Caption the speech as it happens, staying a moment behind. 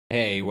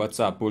Hey, what's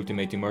up?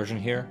 Ultimate Immersion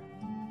here.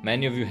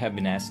 Many of you have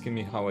been asking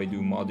me how I do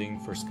modding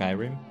for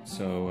Skyrim,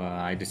 so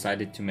I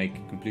decided to make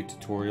a complete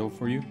tutorial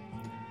for you.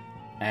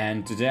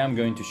 And today I'm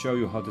going to show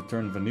you how to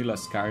turn vanilla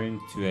Skyrim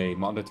to a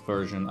modded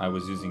version I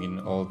was using in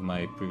all of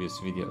my previous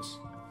videos.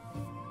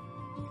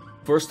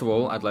 First of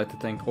all, I'd like to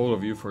thank all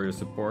of you for your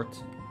support.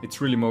 It's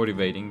really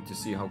motivating to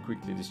see how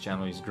quickly this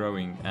channel is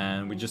growing,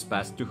 and we just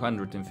passed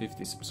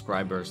 250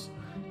 subscribers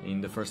in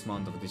the first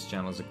month of this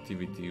channel's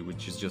activity,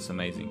 which is just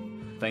amazing.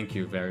 Thank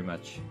you very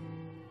much.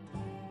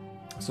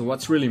 So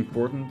what's really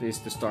important is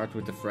to start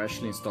with a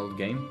freshly installed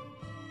game,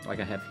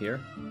 like I have here.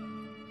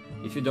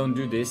 If you don't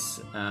do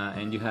this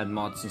and you had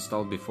mods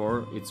installed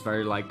before, it's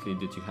very likely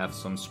that you have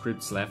some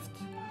scripts left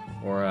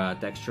or a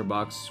texture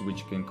box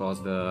which can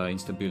cause the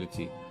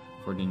instability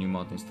for the new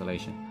mod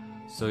installation.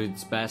 So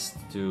it's best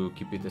to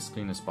keep it as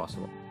clean as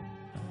possible.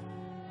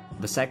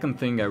 The second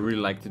thing I really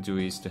like to do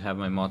is to have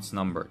my mods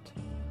numbered.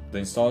 The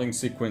installing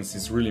sequence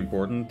is really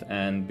important,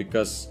 and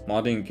because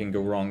modding can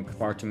go wrong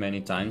far too many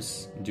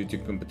times due to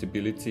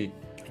compatibility,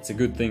 it's a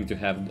good thing to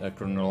have a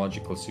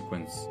chronological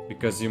sequence,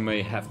 because you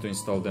may have to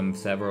install them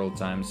several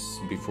times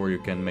before you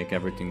can make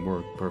everything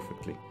work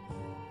perfectly.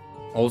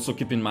 Also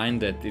keep in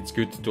mind that it's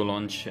good to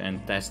launch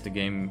and test the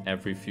game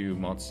every few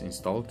mods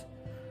installed.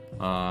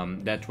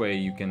 That way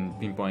you can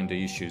pinpoint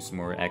the issues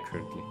more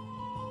accurately.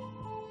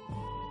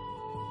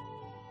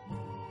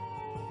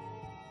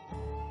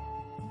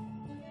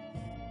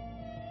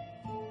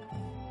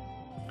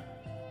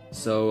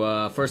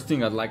 So first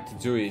thing I'd like to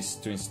do is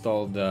to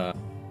install the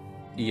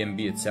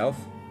ENB itself.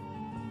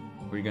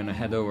 We're gonna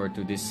head over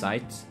to this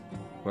site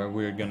where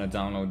we're gonna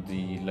download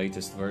the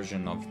latest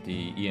version of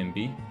the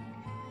ENB.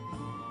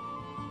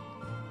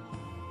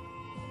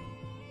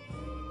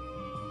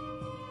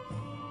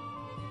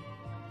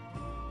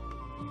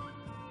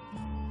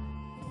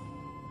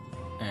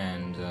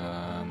 And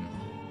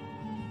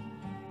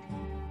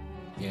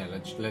yeah,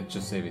 let's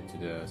just save it to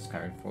the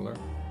Skyrim folder.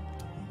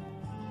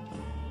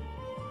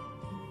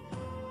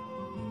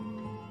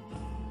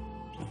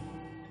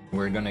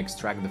 We're gonna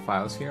extract the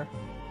files here,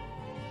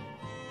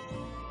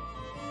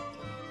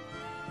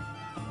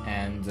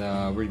 and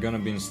we're gonna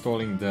be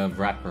installing the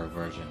wrapper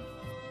version.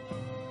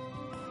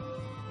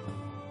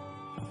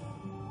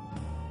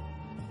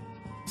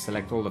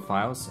 Select all the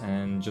files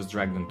and just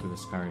drag them to the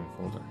Skyrim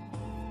folder.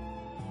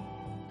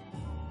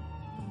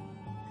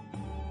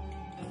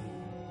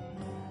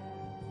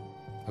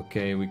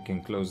 Okay, we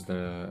can close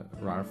the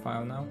RAR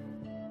file now.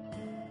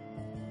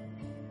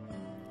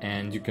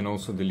 And you can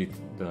also delete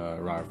the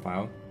RAR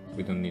file.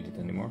 We don't need it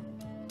anymore.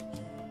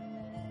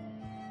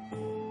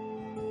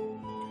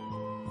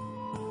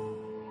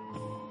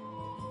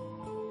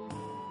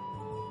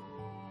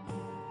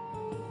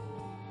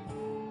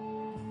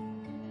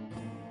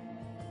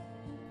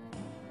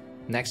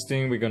 Next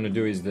thing we're gonna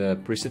do is the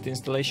preset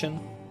installation.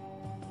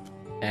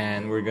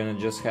 And we're gonna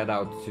just head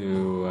out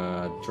to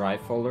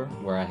Drive folder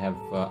where I have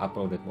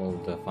uploaded all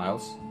the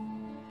files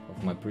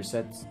of my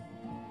presets.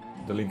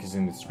 The link is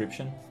in the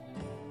description.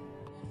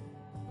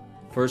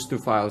 First two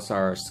files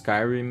are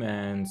Skyrim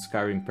and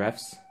Skyrim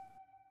prefs.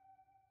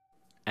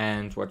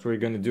 And what we're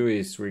gonna do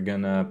is we're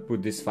gonna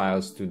put these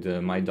files to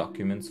the My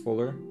Documents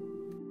folder.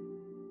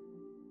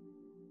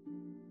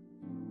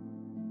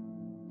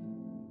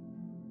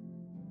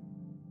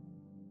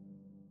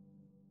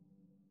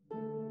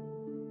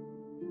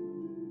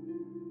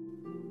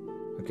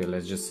 Okay,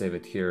 let's just save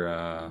it here.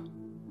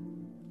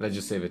 Let's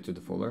just save it to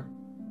the folder.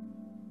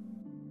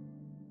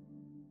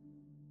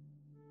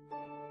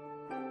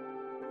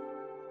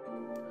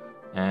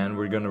 And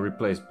we're gonna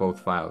replace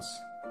both files.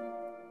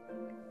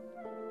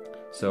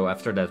 So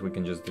after that we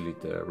can just delete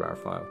the RAR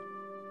file.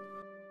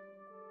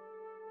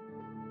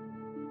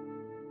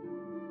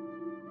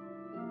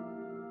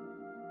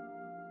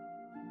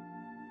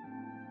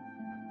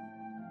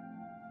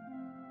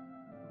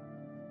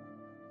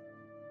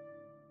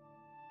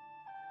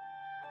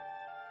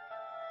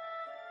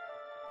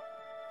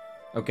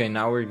 Okay,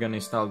 now we're gonna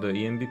install the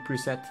ENB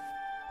preset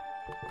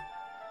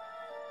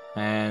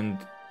and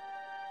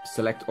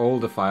select all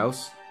the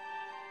files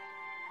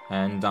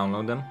and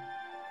download them.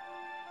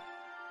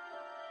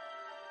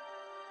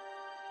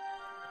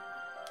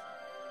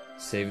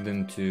 Save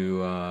them to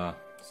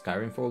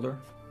Skyrim folder.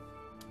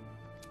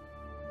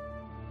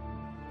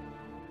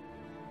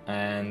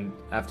 And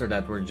after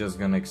that we're just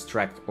gonna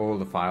extract all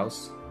the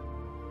files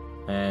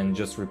and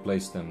just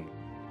replace them.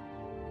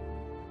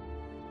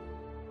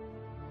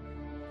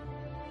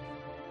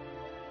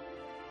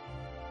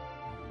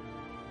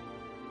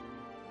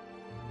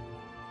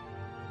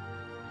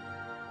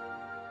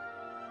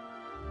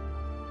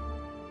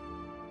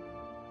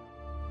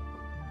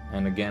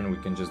 And again we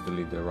can just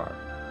delete the RAR.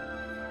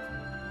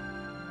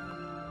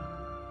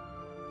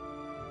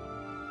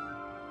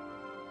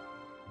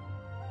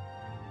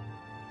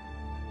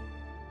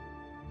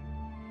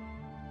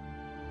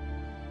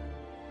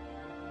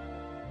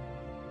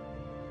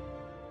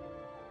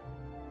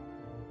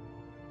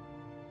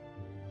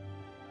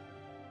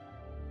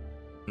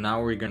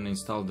 Now we're gonna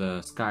install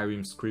the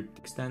Skyrim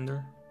script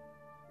extender.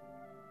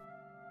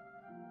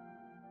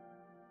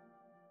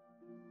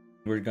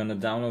 We're gonna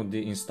download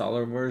the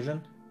installer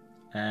version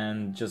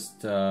and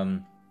just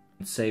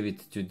save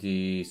it to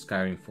the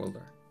Skyrim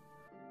folder.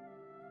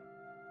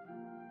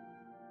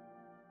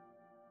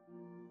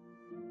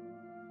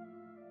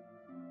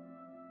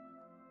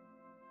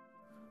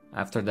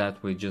 After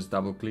that, we just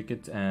double click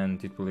it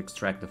and it will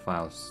extract the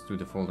files to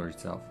the folder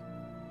itself.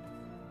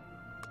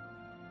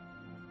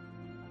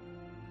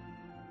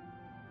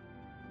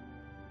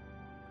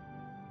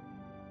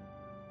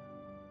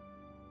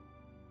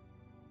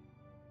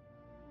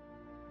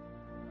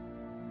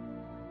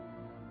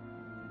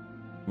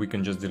 We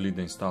can just delete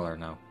the installer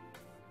now.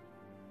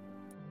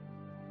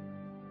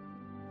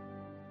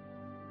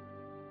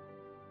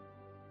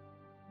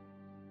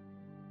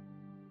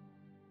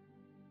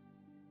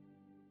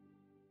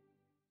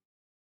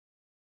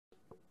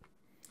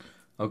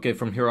 Okay,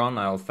 from here on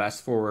I'll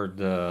fast forward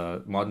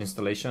the mod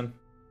installation.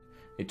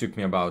 It took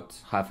me about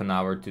half an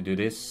hour to do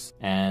this,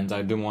 and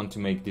I don't want to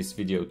make this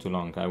video too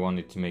long. I want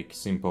it to make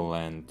simple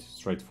and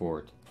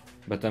straightforward.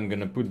 But I'm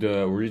gonna put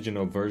the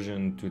original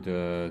version to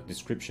the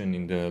description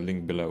in the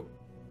link below,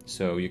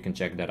 so you can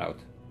check that out.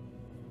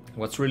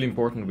 What's really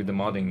important with the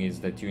modding is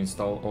that you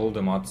install all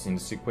the mods in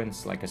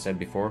sequence, like I said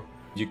before.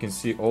 You can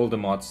see all the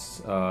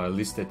mods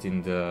listed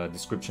in the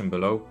description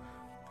below,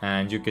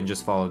 and you can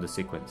just follow the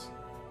sequence.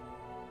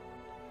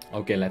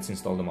 Okay, let's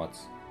install the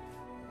mods.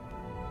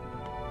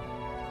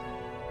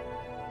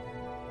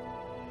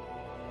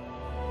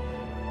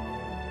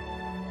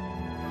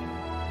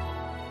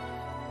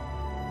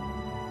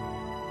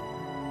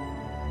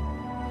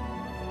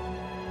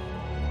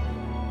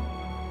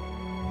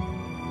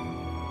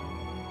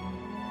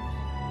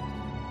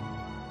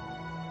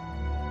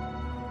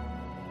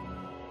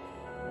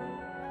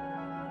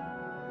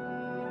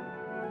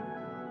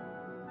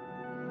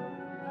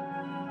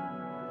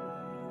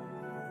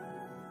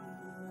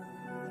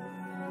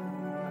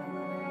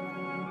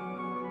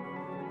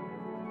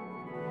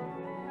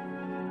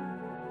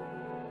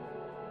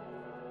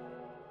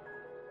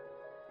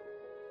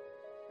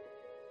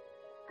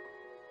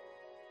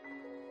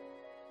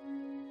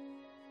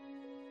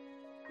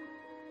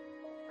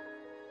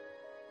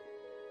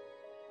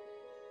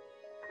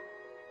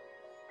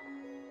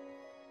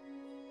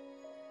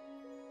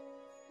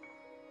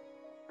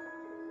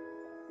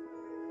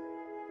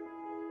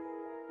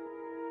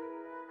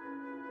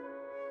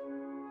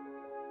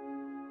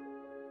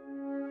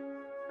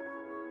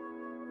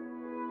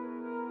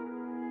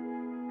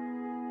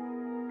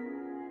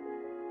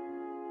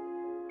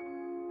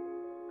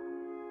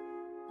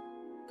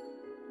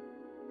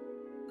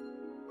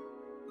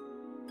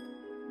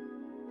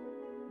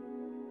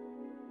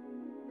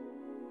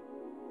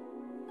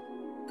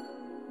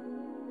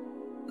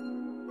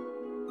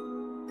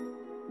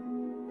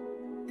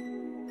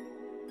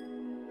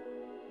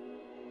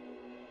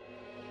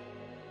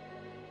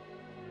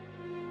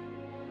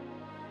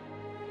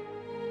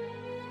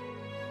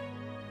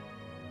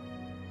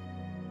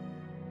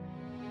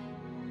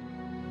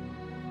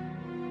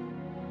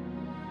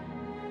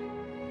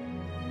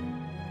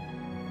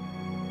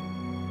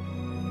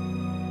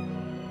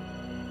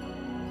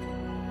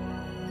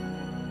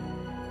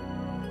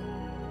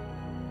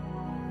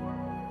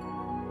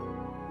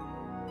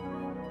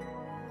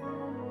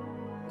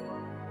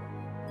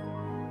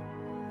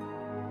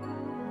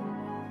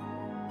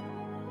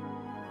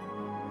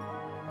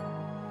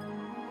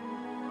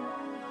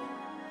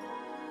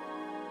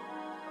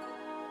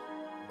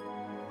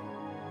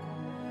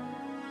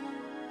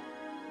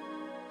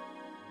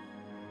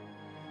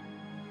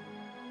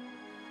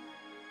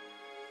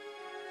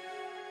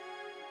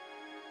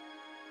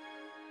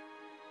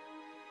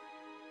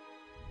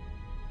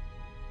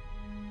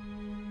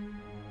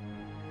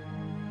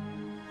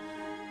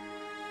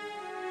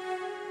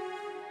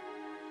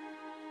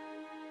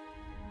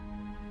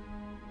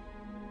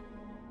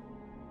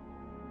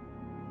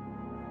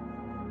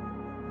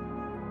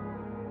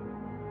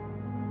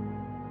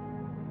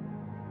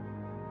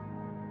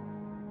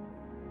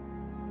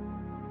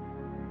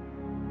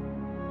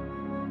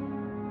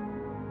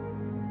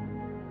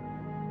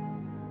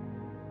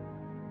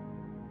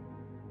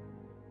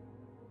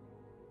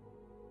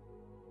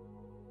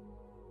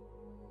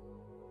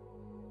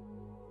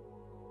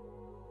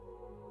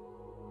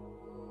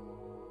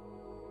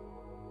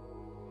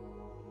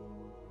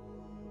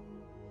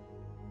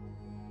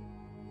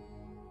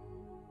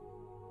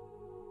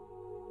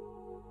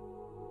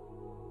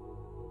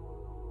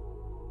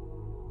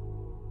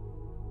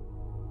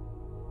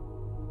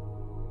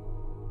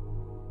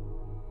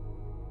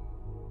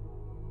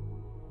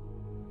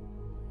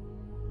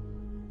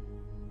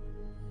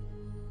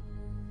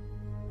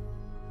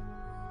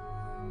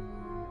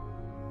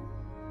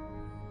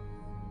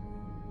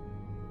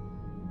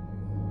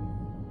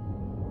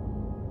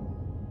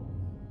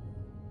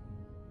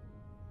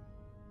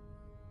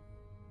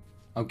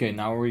 Okay,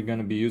 now we're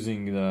gonna be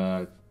using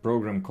the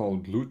program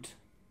called Loot.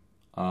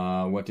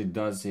 What it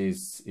does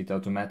is it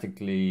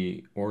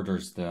automatically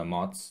orders the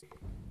mods.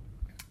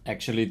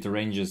 Actually, it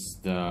arranges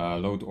the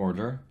load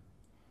order,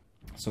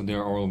 so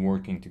they're all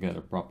working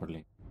together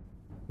properly.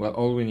 Well,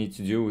 all we need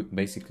to do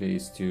basically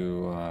is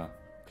to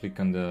click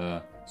on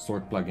the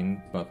Sort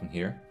Plugin button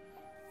here,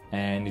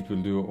 and it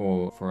will do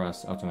all for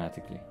us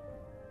automatically.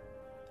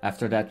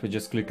 After that, we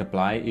just click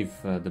Apply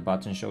if the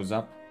button shows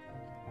up,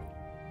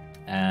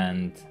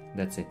 and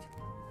that's it.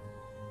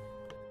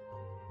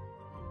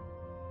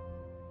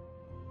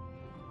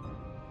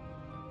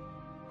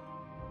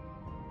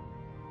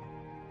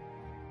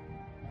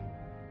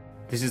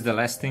 This is the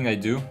last thing I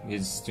do,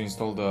 is to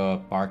install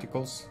the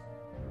particles.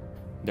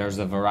 There's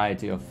a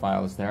variety of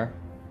files there.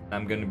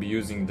 I'm going to be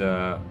using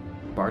the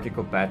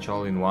particle patch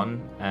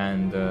all-in-one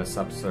and the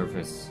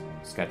subsurface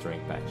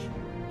scattering patch.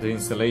 The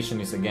installation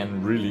is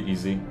again really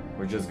easy.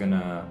 We're just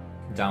gonna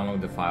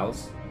download the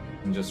files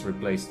and just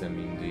replace them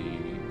in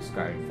the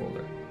Skyrim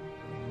folder.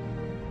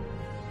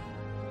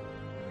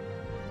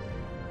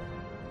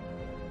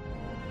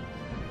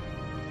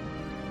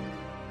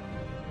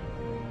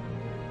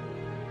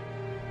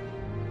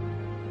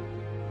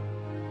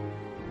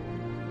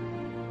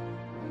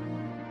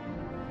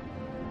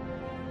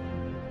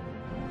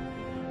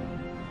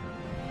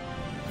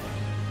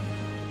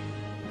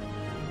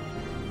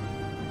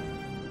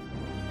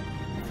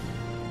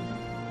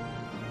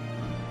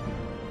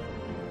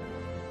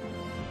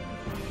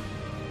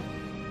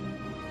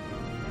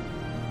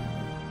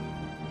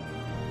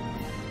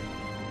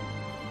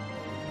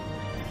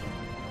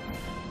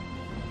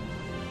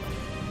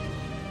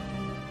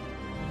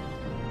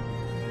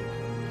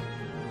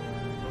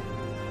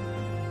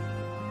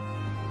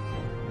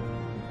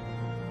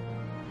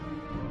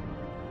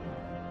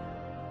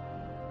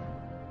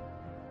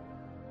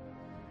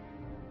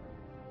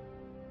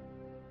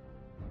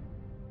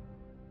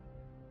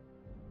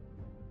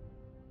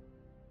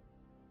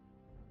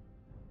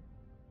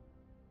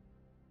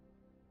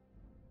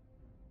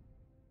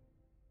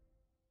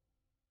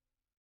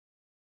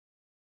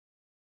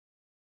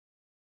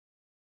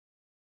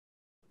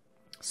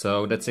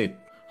 So that's it.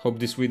 Hope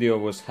this video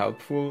was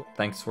helpful.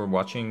 Thanks for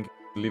watching.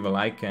 Leave a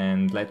like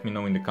and let me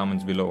know in the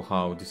comments below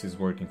how this is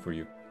working for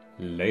you.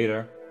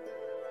 Later.